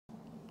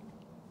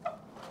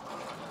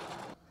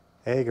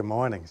Hey, good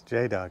morning. It's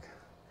J-Doug.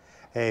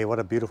 Hey, what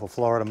a beautiful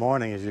Florida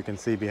morning, as you can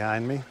see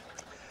behind me.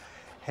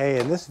 Hey,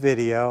 in this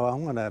video,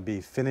 I'm going to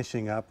be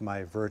finishing up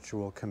my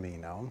virtual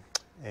Camino,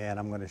 and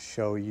I'm going to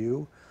show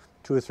you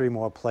 2 or 3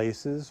 more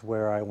places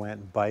where I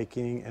went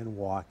biking and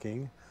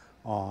walking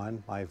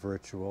on my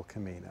virtual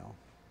Camino.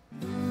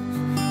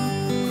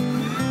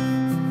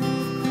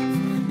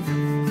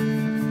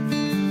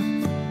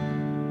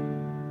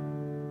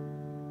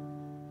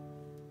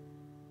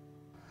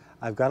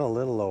 I've got a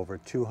little over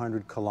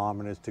 200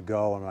 kilometers to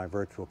go on my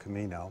virtual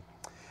Camino,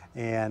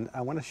 and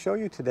I want to show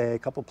you today a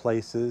couple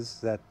places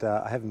that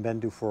I haven't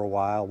been to for a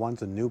while.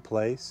 One's a new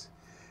place,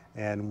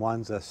 and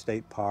one's a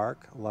state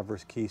park,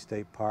 Lover's Key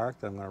State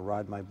Park, that I'm going to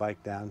ride my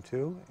bike down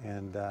to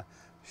and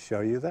show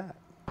you that.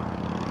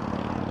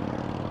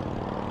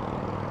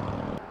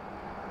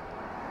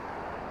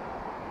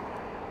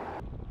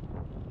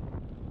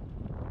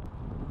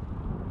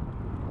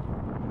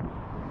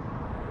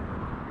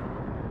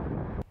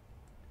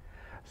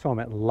 So I'm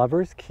at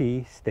Lover's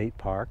Key State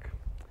Park.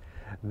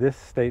 This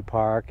state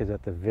park is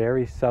at the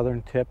very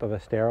southern tip of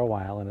Estero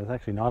Island. It's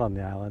actually not on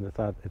the island, it's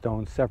on its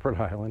own separate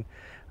island.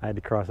 I had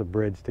to cross a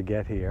bridge to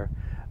get here.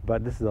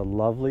 But this is a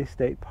lovely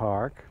state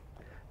park.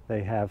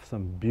 They have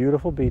some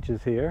beautiful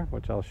beaches here,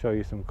 which I'll show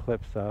you some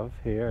clips of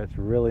here. It's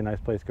a really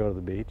nice place to go to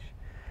the beach.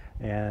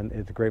 And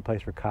it's a great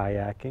place for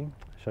kayaking.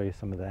 I'll show you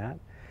some of that.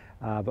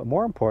 But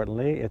more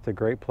importantly, it's a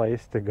great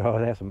place to go.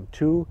 They have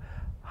 2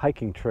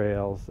 hiking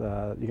trails.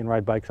 You can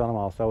ride bikes on them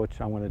also,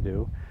 which I'm going to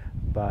do.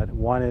 But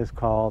one is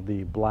called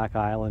the Black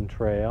Island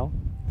Trail.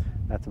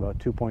 That's about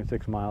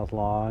 2.6 miles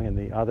long, and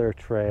the other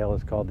trail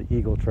is called the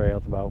Eagle Trail.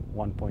 It's about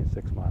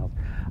 1.6 miles.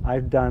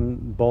 I've done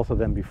both of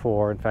them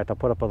before. In fact, I'll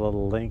put up a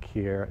little link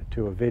here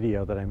to a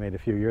video that I made a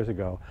few years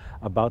ago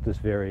about this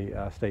very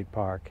state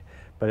park.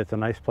 But it's a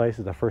nice place.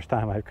 It's the first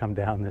time I've come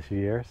down this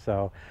year.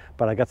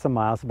 But I got some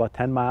miles, about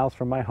 10 miles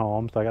from my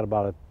home. So I got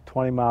about a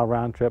 20-mile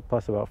round trip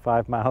plus about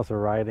 5 miles of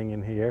riding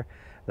in here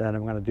that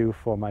I'm going to do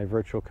for my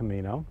virtual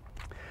Camino.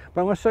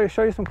 But I'm going to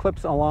show you some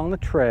clips along the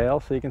trail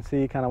so you can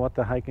see kind of what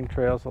the hiking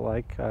trails are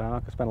like. I'm not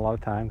going to spend a lot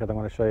of time because I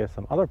want to show you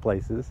some other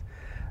places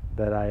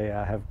that I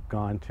have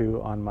gone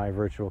to on my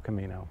virtual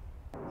Camino.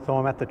 So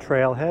I'm at the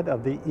trailhead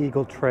of the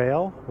Eagle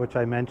Trail, which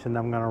I mentioned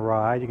I'm going to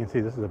ride. You can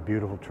see this is a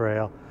beautiful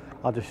trail.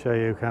 I'll just show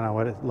you kind of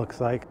what it looks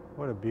like.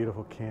 What a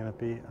beautiful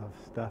canopy of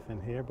stuff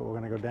in here, but we're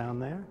going to go down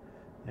there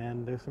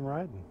and do some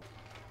riding.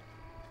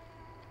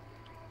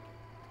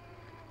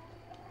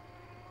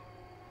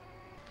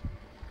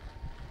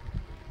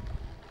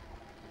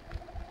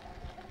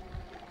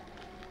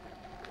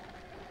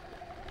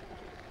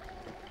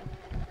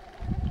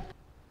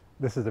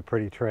 This is a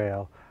pretty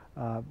trail.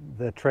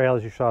 The trail,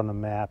 as you saw on the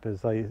map,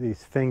 is like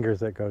these fingers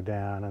that go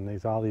down,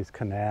 and all these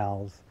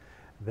canals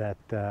that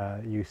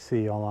you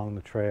see along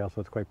the trail,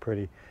 so it's quite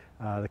pretty.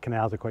 The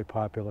canals are quite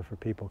popular for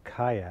people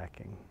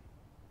kayaking.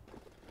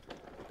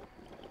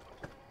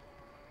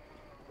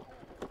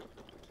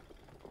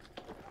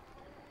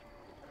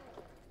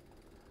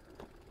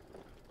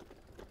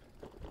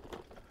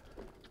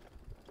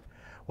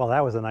 Well,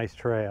 that was a nice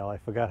trail. I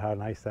forgot how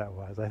nice that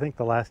was. I think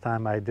the last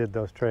time I did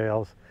those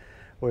trails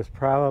was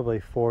probably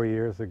 4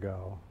 years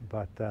ago,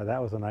 but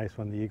that was a nice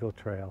one, the Eagle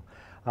Trail.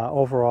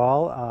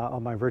 Overall,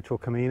 on my virtual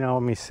Camino,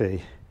 let me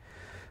see.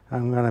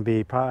 I'm going to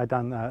be probably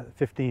done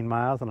 15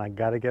 miles, and I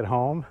got to get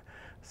home.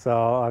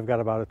 So I've got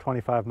about a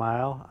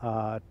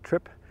 25-mile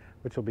trip,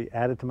 which will be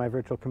added to my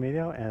virtual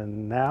Camino.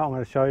 And now I'm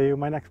going to show you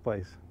my next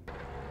place.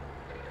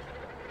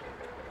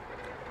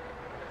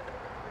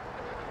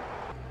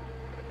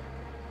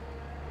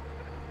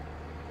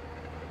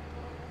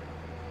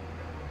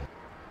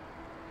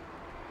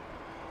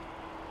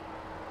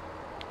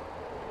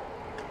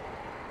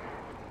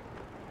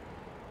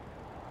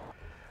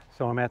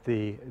 So I'm at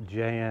the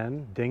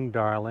JN Ding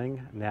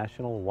Darling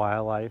National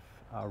Wildlife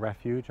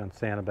Refuge on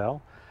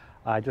Sanibel.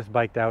 I just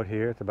biked out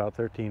here. It's about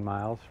 13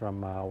 miles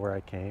from where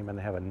I came, and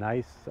they have a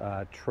nice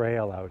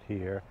trail out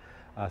here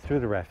through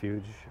the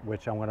refuge,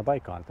 which I'm going to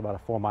bike on. It's about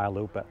a 4-mile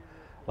loop, but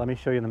let me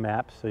show you the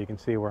map so you can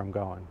see where I'm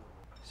going.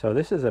 So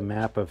this is a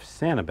map of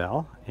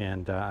Sanibel,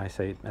 and as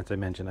I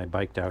mentioned, I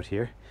biked out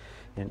here,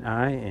 and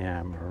I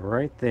am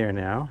right there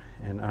now,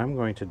 and I'm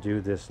going to do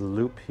this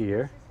loop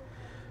here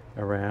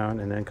around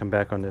and then come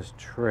back on this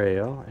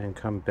trail and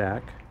come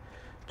back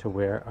to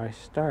where I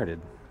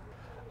started.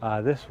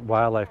 This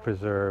wildlife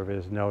preserve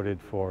is noted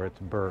for its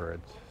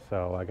birds,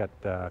 so I got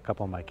a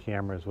couple of my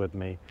cameras with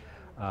me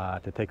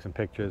to take some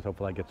pictures.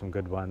 Hopefully I get some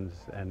good ones,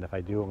 and if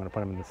I do, I'm going to put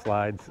them in the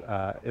slides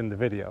in the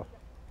video.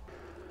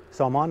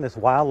 So I'm on this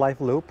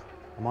wildlife loop.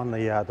 I'm on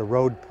the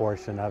road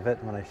portion of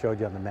it when I showed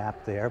you on the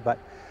map there, but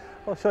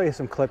I'll show you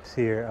some clips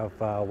here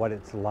of what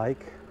it's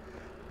like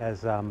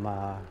as I'm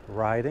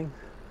riding.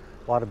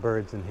 A lot of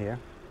birds in here.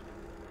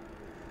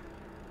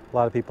 A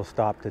lot of people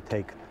stop to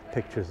take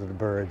pictures of the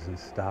birds and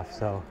stuff,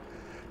 so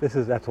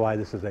that's why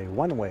this is a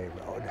one-way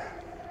road.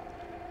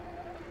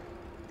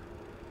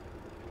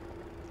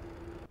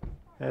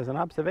 There's an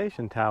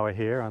observation tower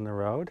here on the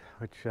road,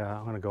 which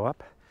I'm going to go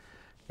up,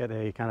 get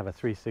a kind of a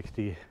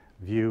 360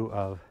 view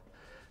of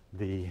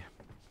the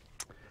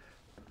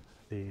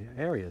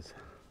areas.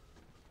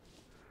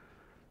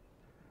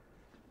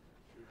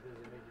 Does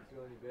it make you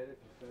feel any better if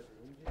you start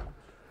the engine?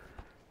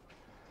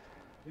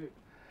 Dude.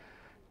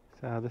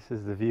 So this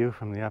is the view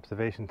from the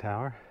observation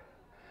tower.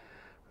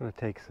 I'm going to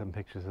take some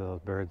pictures of those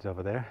birds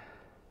over there.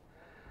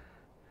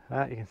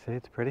 You can see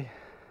it's pretty.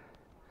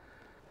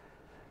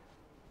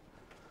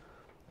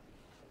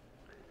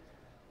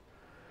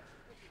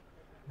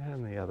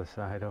 And the other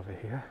side over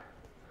here.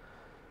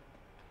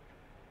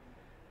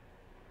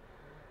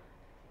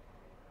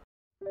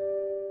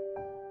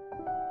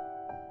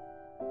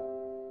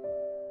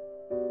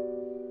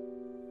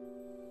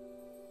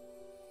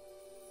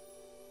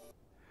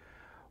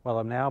 Well,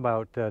 I'm now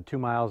about 2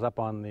 miles up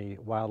on the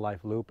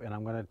wildlife loop, and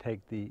I'm going to take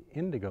the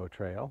Indigo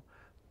Trail,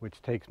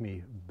 which takes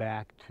me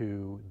back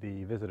to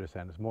the visitor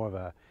center. It's more of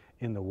a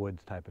in the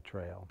woods type of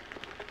trail.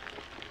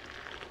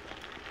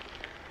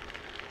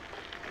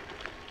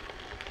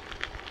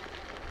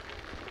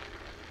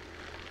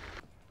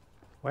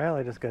 Well,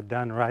 I just got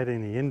done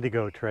riding the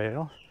Indigo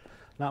Trail.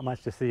 Not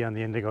much to see on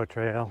the Indigo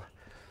Trail.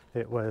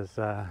 It was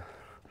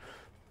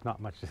not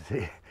much to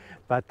see,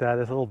 but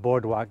this little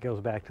boardwalk goes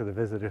back to the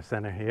visitor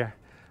center here.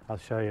 I'll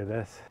show you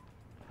this.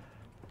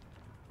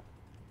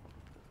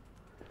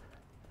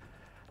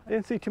 I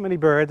didn't see too many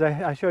birds.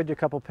 I showed you a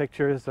couple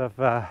pictures of,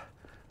 I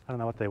don't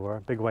know what they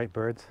were, big white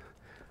birds.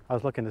 I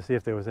was looking to see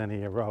if there was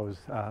any rows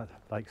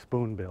like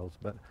spoonbills,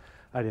 but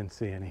I didn't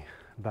see any.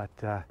 But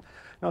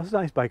no, it's a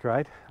nice bike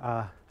ride.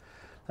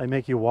 They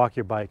make you walk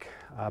your bike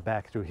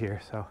back through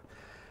here. So,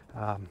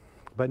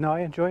 but no,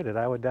 I enjoyed it.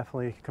 I would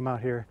definitely come out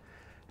here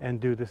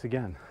and do this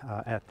again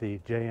at the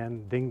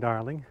J.N. Ding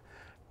Darling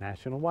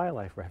National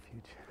Wildlife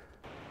Refuge.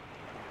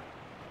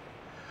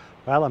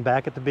 Well, I'm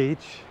back at the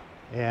beach,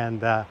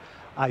 and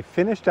I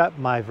finished up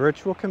my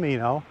virtual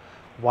Camino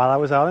while I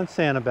was out in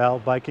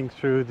Sanibel biking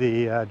through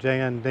the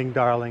J.N. Ding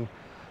Darling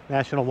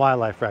National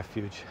Wildlife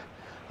Refuge.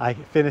 I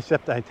finished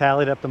up, I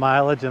tallied up the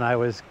mileage, and I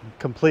was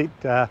complete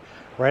right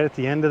at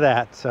the end of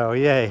that, so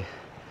yay.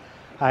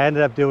 I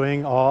ended up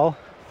doing all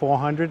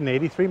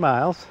 483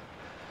 miles,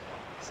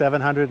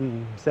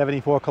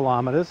 774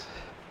 kilometers.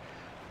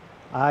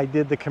 I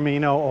did the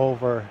Camino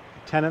over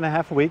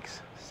 10.5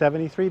 weeks,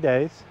 73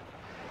 days,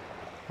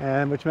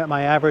 and which meant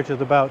my average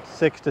was about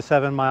 6 to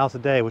 7 miles a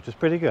day, which was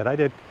pretty good. I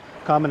did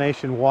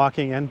combination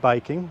walking and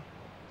biking.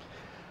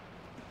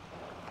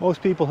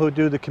 Most people who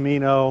do the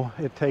Camino,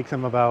 it takes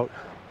them about,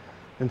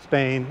 in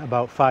Spain,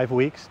 about 5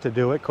 weeks to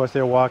do it. Of course,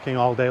 they're walking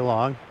all day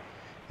long,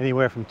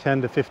 anywhere from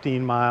 10 to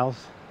 15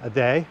 miles a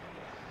day.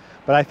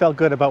 But I felt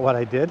good about what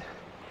I did.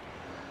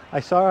 I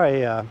saw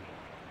a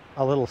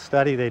little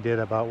study they did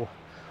about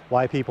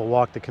why people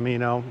walk the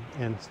Camino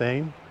in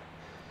Spain,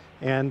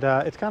 and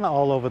it's kind of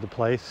all over the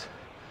place.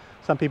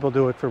 Some people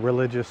do it for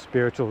religious,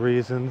 spiritual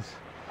reasons.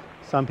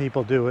 Some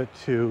people do it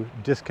to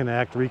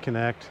disconnect,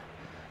 reconnect,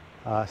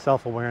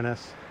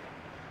 self-awareness.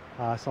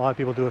 So a lot of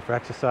people do it for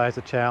exercise,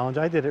 a challenge.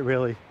 I did it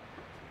really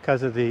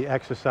because of the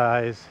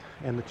exercise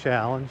and the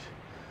challenge.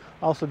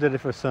 Also did it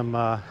for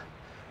some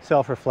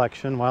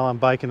self-reflection while I'm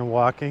biking and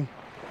walking.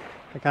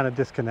 I kind of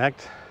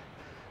disconnect.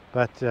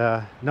 But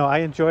no, I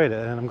enjoyed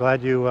it, and I'm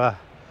glad you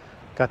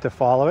got to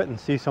follow it and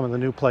see some of the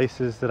new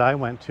places that I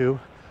went to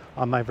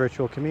on my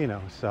virtual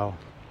Camino. So,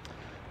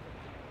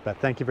 but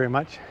thank you very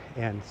much,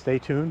 and stay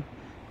tuned.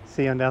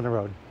 See you on down the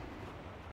road.